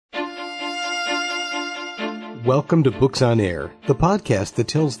Welcome to Books on Air, the podcast that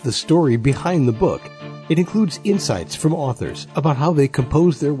tells the story behind the book. It includes insights from authors about how they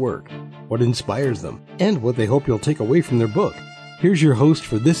compose their work, what inspires them, and what they hope you'll take away from their book. Here's your host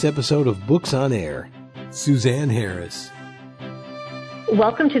for this episode of Books on Air, Suzanne Harris.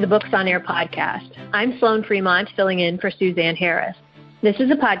 Welcome to the Books on Air podcast. I'm Sloan Fremont, filling in for Suzanne Harris. This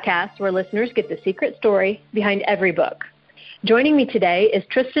is a podcast where listeners get the secret story behind every book. Joining me today is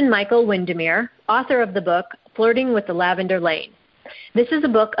Tristan Michael Windermere, author of the book, Flirting with the Lavender Lane. This is a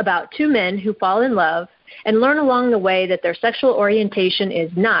book about two men who fall in love and learn along the way that their sexual orientation is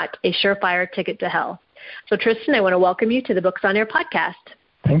not a surefire ticket to hell. So Tristan, I want to welcome you to the Books on Air podcast.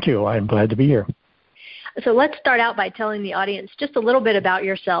 Thank you. I'm glad to be here. So let's start out by telling the audience just a little bit about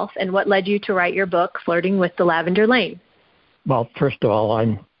yourself and what led you to write your book, Flirting with the Lavender Lane. Well, first of all,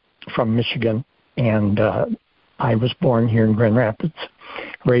 I'm from Michigan, and I was born here in Grand Rapids,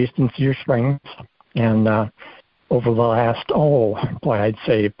 raised in Cedar Springs, and over the last, I'd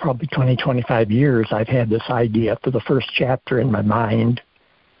say probably 20, 25 years, I've had this idea for the first chapter in my mind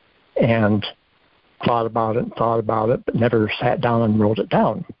and thought about it, but never sat down and wrote it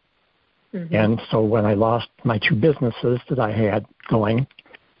down. Mm-hmm. And so when I lost my two businesses that I had going,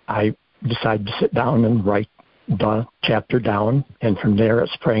 I decided to sit down and write the chapter down, and from there it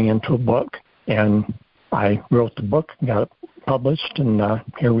sprang into a book, and I wrote the book, got it published, and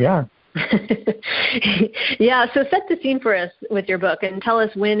here we are. Yeah, so set the scene for us with your book and tell us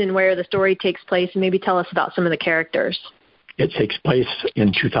when and where the story takes place, and maybe tell us about some of the characters. It takes place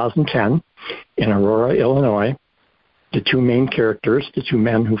in 2010 in Aurora, Illinois. The two main characters, the two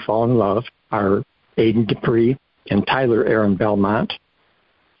men who fall in love, are Aidan Dupree and Tyler Aaron Belmont.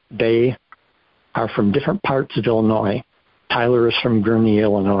 They are from different parts of Illinois. Tyler is from Gurnee,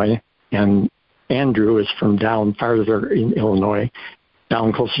 Illinois, and Andrew is from down farther in Illinois,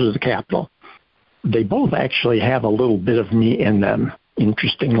 down closer to the capital. They both actually have a little bit of me in them,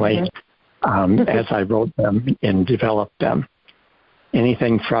 interestingly, as I wrote them and developed them.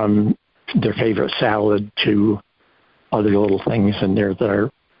 Anything from their favorite salad to other little things in there that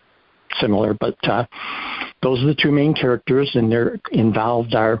are similar. But those are the two main characters, and they're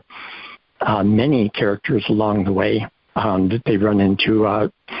involved are many characters along the way that they run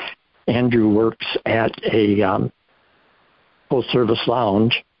into. Andrew works at a full-service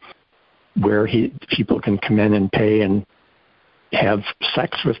lounge where people can come in and pay and have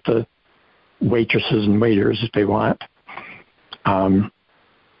sex with the waitresses and waiters if they want. So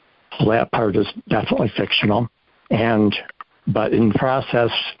that part is definitely fictional. But in the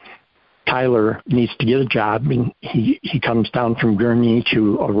process, Tyler needs to get a job, and he comes down from Gurnee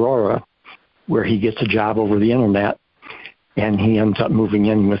to Aurora, where he gets a job over the internet, and he ends up moving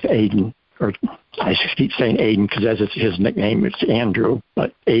in with Aidan, or I keep saying Aidan because that's his nickname. It's Andrew,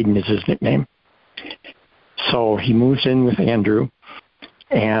 but Aidan is his nickname. So he moves in with Andrew,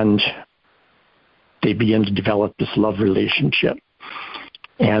 and they begin to develop this love relationship.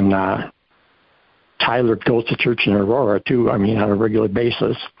 And Tyler goes to church in Aurora, too, on a regular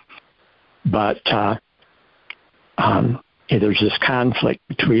basis. But there's this conflict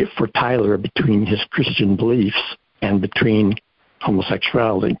for Tyler between his Christian beliefs and between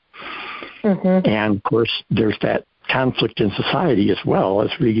homosexuality. Mm-hmm. And, of course, there's that conflict in society as well, as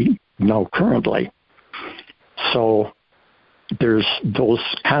we know currently. So there's those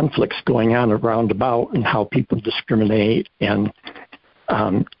conflicts going on around about and how people discriminate and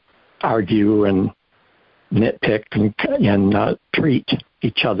argue and nitpick and treat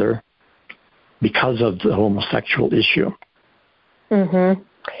each other because of the homosexual issue. Mm-hmm.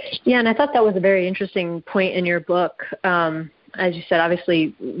 Yeah, and I thought that was a very interesting point in your book. As you said,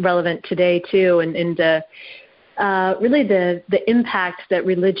 obviously relevant today too, and really the impact that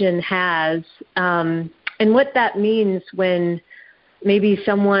religion has, and what that means when maybe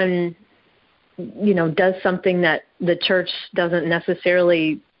someone, does something that the church doesn't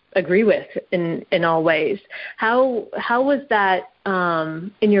necessarily agree with in all ways. How was that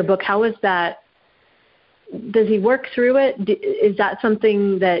in your book? How was that? Does he work through it? Is that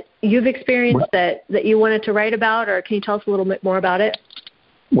something that you've experienced that you wanted to write about, or can you tell us a little bit more about it?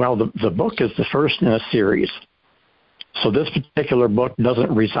 Well, the book is the first in a series. So this particular book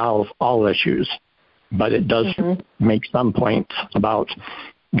doesn't resolve all issues, but it does make some points about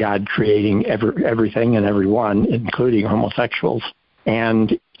God creating everything and everyone, including homosexuals.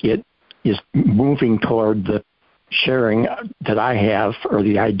 And it is moving toward the sharing that I have, or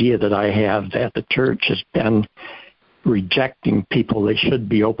the idea that I have, that the church has been rejecting people they should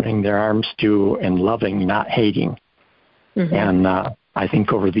be opening their arms to and loving, not hating. Mm-hmm. And I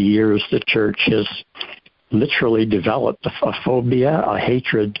think over the years the church has literally developed a phobia, a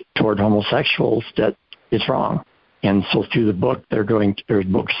hatred toward homosexuals that is wrong. And so through the book,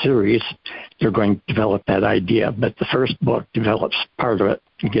 book series, they're going to develop that idea. But the first book develops part of it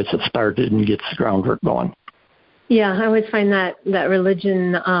and gets it started and gets the groundwork going. Yeah, I always find that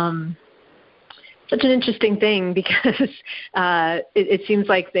religion such an interesting thing because it seems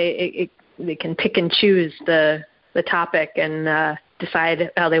like they can pick and choose the topic and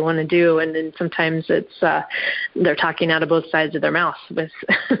decide how they want to do, and then sometimes it's they're talking out of both sides of their mouth with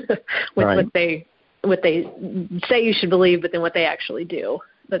right. what they say you should believe, but then what they actually do.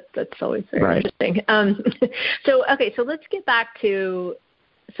 That's always very right. interesting. So let's get back to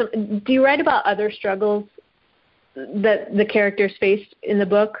do you write about other struggles that the characters face in the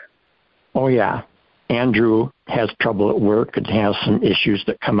book? Oh, yeah. Andrew has trouble at work and has some issues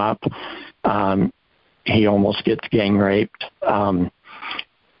that come up. He almost gets gang raped.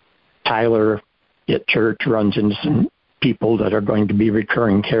 Tyler at church runs into some people that are going to be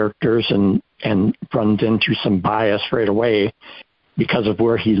recurring characters and runs into some bias right away because of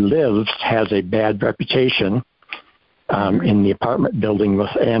where he lives, has a bad reputation in the apartment building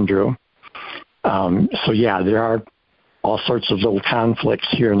with Andrew. So, yeah, there are all sorts of little conflicts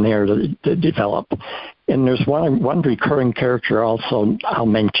here and there that develop. And there's one recurring character also I'll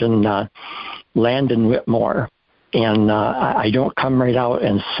mention, Landon Whitmore. And I don't come right out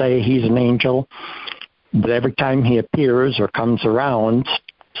and say he's an angel, but every time he appears or comes around,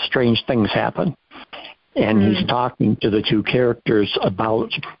 strange things happen. And he's talking to the two characters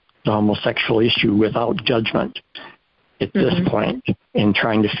about the homosexual issue without judgment at this point, and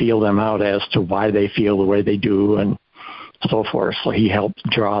trying to feel them out as to why they feel the way they do and so forth. So he helps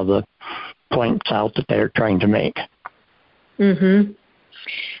draw the points out that they're trying to make. Mm-hmm.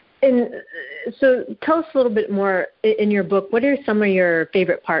 And so tell us a little bit more in your book. What are some of your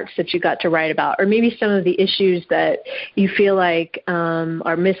favorite parts that you got to write about, or maybe some of the issues that you feel like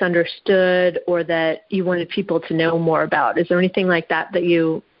are misunderstood or that you wanted people to know more about? Is there anything like that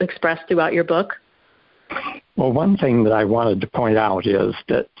you expressed throughout your book? Well, one thing that I wanted to point out is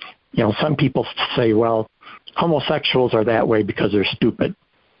that, some people say, well, homosexuals are that way because they're stupid.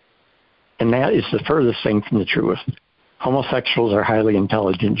 And that is the furthest thing from the truth. Homosexuals are highly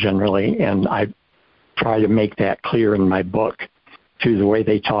intelligent generally, and I try to make that clear in my book through the way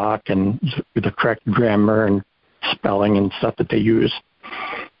they talk and the correct grammar and spelling and stuff that they use.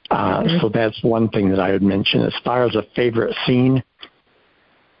 So that's one thing that I would mention. As far as a favorite scene,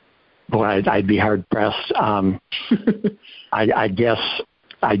 boy, I'd be hard-pressed. I guess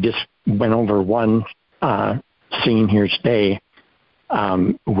I just went over one scene here today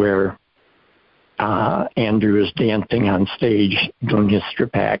where Andrew is dancing on stage doing his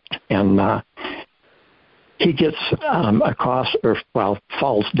strip act, and he gets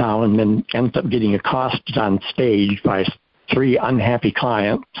falls down and then ends up getting accosted on stage by 3 unhappy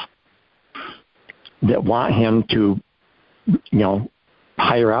clients that want him to,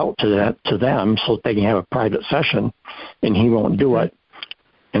 hire out to them so that they can have a private session, and he won't do it.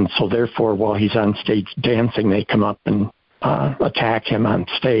 And so therefore, while he's on stage dancing, they come up and attack him on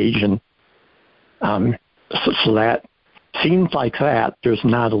stage. And so that scenes like that, there's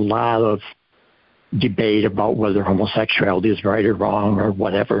not a lot of debate about whether homosexuality is right or wrong or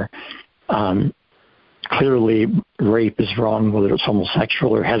whatever. Clearly, rape is wrong, whether it's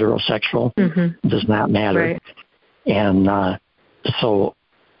homosexual or heterosexual. It does not matter. Right. And so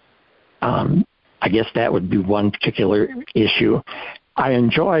I guess that would be one particular issue. I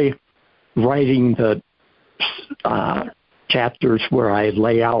enjoy writing the chapters where I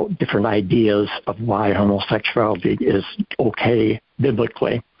lay out different ideas of why homosexuality is okay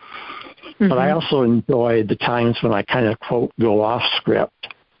biblically. But I also enjoy the times when I kind of, quote, go off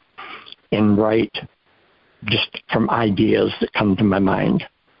script and write just from ideas that come to my mind.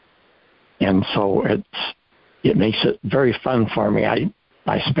 And so it makes it very fun for me.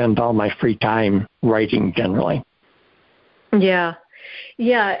 I spend all my free time writing generally. Yeah.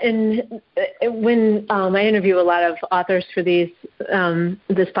 Yeah, and when I interview a lot of authors for this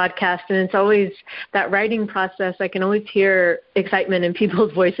podcast, and it's always that writing process, I can always hear excitement in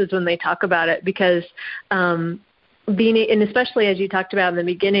people's voices when they talk about it, because and especially as you talked about in the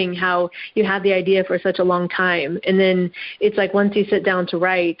beginning, how you had the idea for such a long time, and then it's like once you sit down to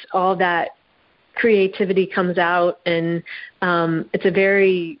write, all that creativity comes out, and it's a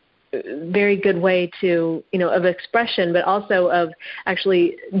very, very good way to, of expression, but also of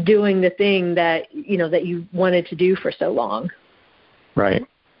actually doing the thing that, that you wanted to do for so long. Right.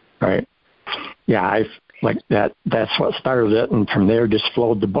 Yeah, that's what started it, and from there just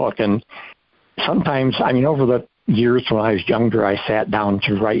flowed the book. And sometimes, over the years when I was younger, I sat down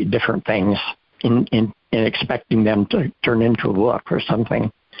to write different things in expecting them to turn into a book or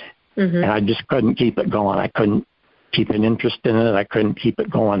something. And I just couldn't keep it going. I couldn't keep an interest in it. I couldn't keep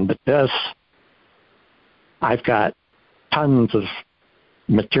it going. But this, I've got tons of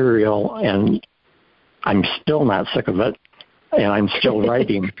material, and I'm still not sick of it, and I'm still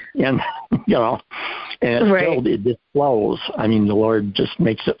writing, and and it just flows. I mean, the Lord just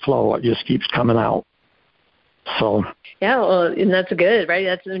makes it flow. It just keeps coming out. So yeah, well, and that's good, right?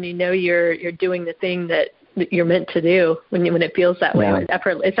 That's when you know you're doing the thing that you're meant to do. When it feels that way,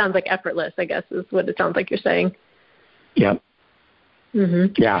 it sounds like effortless, I guess, is what it sounds like you're saying. Yeah.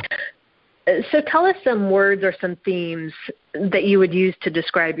 Yeah. So tell us some words or some themes that you would use to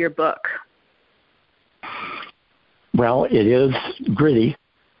describe your book. Well, it is gritty,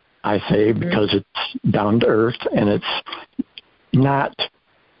 I say, because it's down to earth, and it's not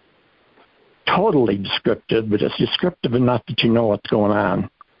totally descriptive, but it's descriptive enough that you know what's going on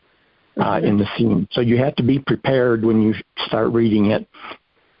in the scene. So you have to be prepared when you start reading it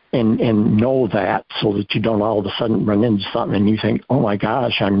and know that, so that you don't all of a sudden run into something and you think, oh my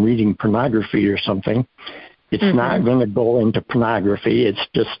gosh, I'm reading pornography or something. It's not going to go into pornography. It's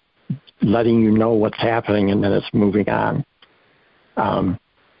just letting you know what's happening, and then it's moving on. So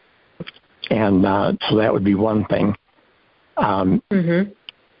that would be one thing.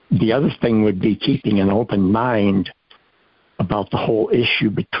 The other thing would be keeping an open mind about the whole issue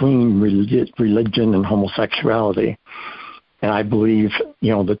between religion and homosexuality. And I believe,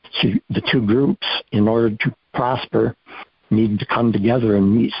 that the two groups, in order to prosper, need to come together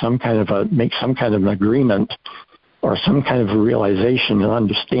and make some kind of an agreement, or some kind of a realization and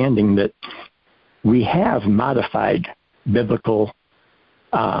understanding that we have modified biblical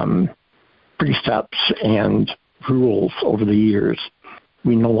precepts and rules over the years.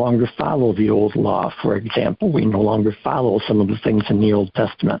 We no longer follow the old law, for example. We no longer follow some of the things in the Old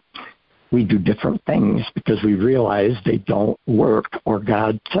Testament. We do different things because we realize they don't work, or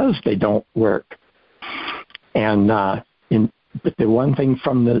God says they don't work. But the one thing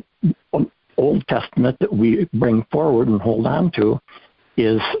from the Old Testament that we bring forward and hold on to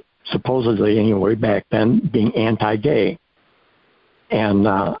is, supposedly anyway back then, being anti-gay. And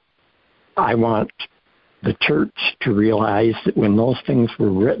I want the church to realize that when those things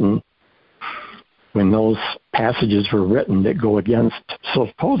were written, when those passages were written that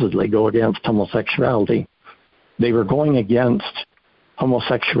supposedly go against homosexuality, they were going against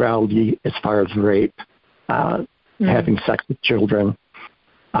homosexuality as far as rape, having sex with children,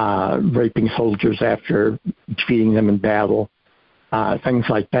 raping soldiers after defeating them in battle, things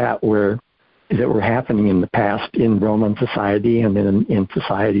like that were happening in the past in Roman society and in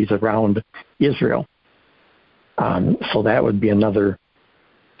societies around Israel. So that would be another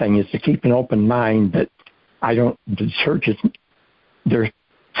thing, is to keep an open mind that the churches, they're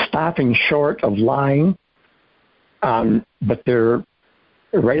stopping short of lying, but they're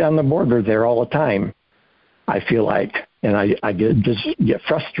right on the border there all the time, I feel like. And I get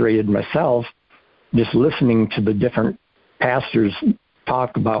frustrated myself just listening to the different pastors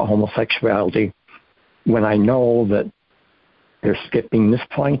talk about homosexuality, when I know that they're skipping this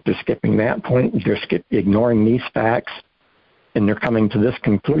point, they're skipping that point, they're ignoring these facts, and they're coming to this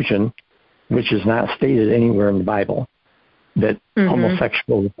conclusion, which is not stated anywhere in the Bible, that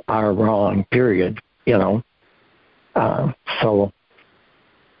homosexuals are wrong, period, So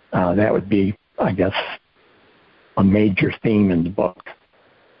that would be, I guess, a major theme in the book,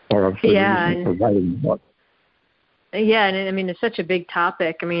 or a reason for writing the book. Yeah, and I mean, it's such a big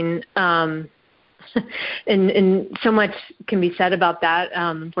topic. I mean, and so much can be said about that.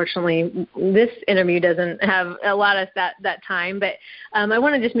 Unfortunately, this interview doesn't have a lot of that time, but I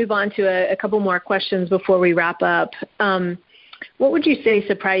want to just move on to a couple more questions before we wrap up. What would you say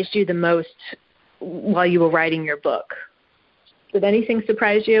surprised you the most while you were writing your book? Did anything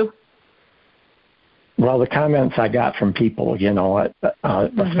surprise you? Well, the comments I got from people,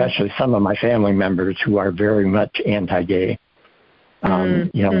 especially some of my family members who are very much anti-gay.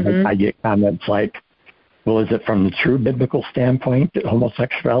 I get comments like, well, is it from the true biblical standpoint that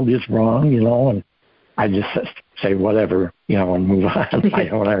homosexuality is wrong, and I just say whatever, and move on. I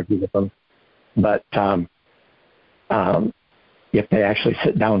don't argue with them. But if they actually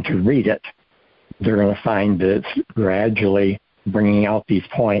sit down to read it, they're going to find that it's gradually bringing out these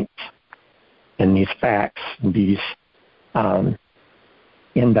points and these facts, these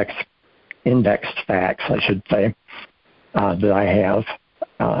indexed facts, I should say, that I have,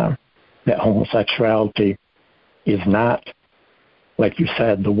 that homosexuality is not, like you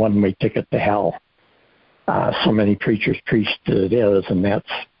said, the one-way ticket to hell. So many preachers preach that it is, and that's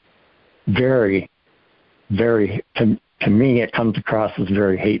very, very, to me, it comes across as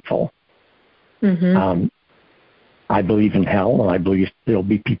very hateful. I believe in hell, and I believe there'll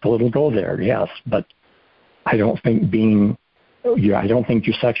be people that'll go there, yes. But I don't think I don't think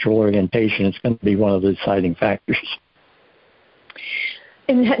your sexual orientation is going to be one of the deciding factors.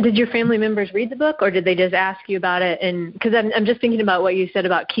 And did your family members read the book, or did they just ask you about it? And because I'm just thinking about what you said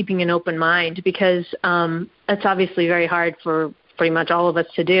about keeping an open mind, because it's obviously very hard for pretty much all of us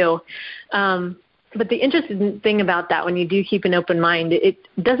to do. But the interesting thing about that, when you do keep an open mind, it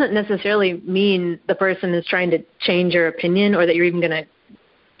doesn't necessarily mean the person is trying to change your opinion or that you're even going to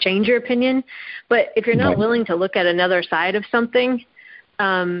change your opinion. But if you're not willing to look at another side of something,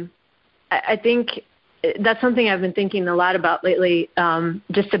 I think that's something I've been thinking a lot about lately,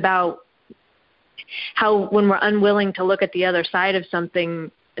 just about how when we're unwilling to look at the other side of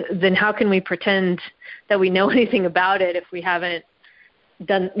something, then how can we pretend that we know anything about it if we haven't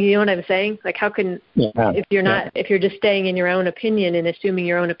done, you know what I'm saying? Like, how can, if you're just staying in your own opinion and assuming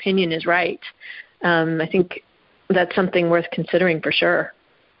your own opinion is right, I think that's something worth considering for sure.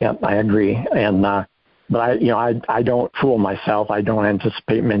 Yeah, I agree. And, but I don't fool myself. I don't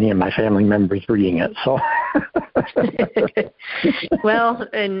anticipate many of my family members reading it. So, well,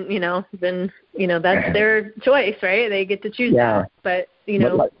 and then that's their choice, right? They get to choose that. But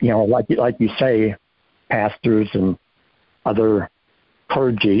like you say, pastors and other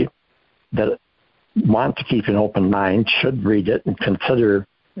clergy that want to keep an open mind should read it and consider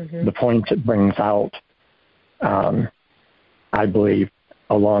the points it brings out. I believe,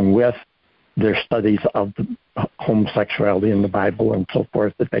 along with their studies of the homosexuality in the Bible and so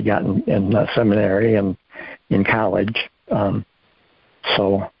forth that they got in seminary and in college.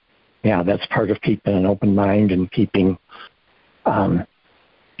 So, that's part of keeping an open mind and keeping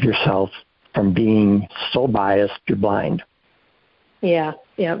yourself from being so biased you're blind. Yeah,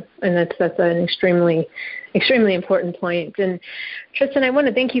 and that's an extremely important point. And Tristan, I want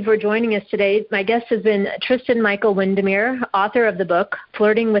to thank you for joining us today. My guest has been Tristan Michael Windermere, author of the book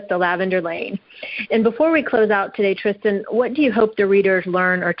Flirting with the Lavender Lane. And before we close out today, Tristan, what do you hope the readers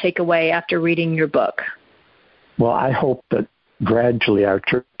learn or take away after reading your book? Well, I hope that gradually our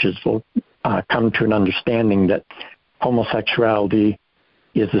churches will come to an understanding that homosexuality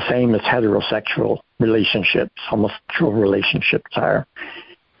is the same as heterosexual relationships. Homosexual relationships are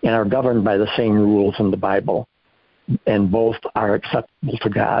governed by the same rules in the Bible, and both are acceptable to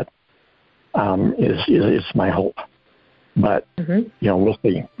God. Is my hope, but we'll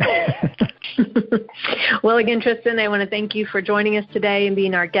see. Well, again, Tristan, I want to thank you for joining us today and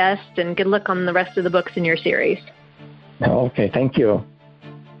being our guest, and good luck on the rest of the books in your series. Okay, thank you.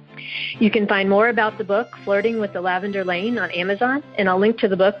 You can find more about the book, Flirting with the Lavender Lane, on Amazon, and I'll link to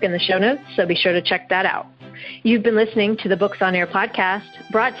the book in the show notes, so be sure to check that out. You've been listening to the Books on Air podcast,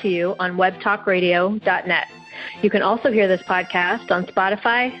 brought to you on webtalkradio.net. You can also hear this podcast on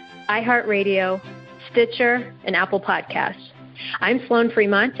Spotify, iHeartRadio, Stitcher, and Apple Podcasts. I'm Sloan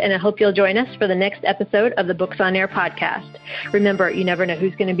Fremont, and I hope you'll join us for the next episode of the Books on Air podcast. Remember, you never know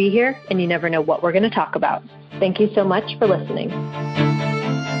who's going to be here, and you never know what we're going to talk about. Thank you so much for listening.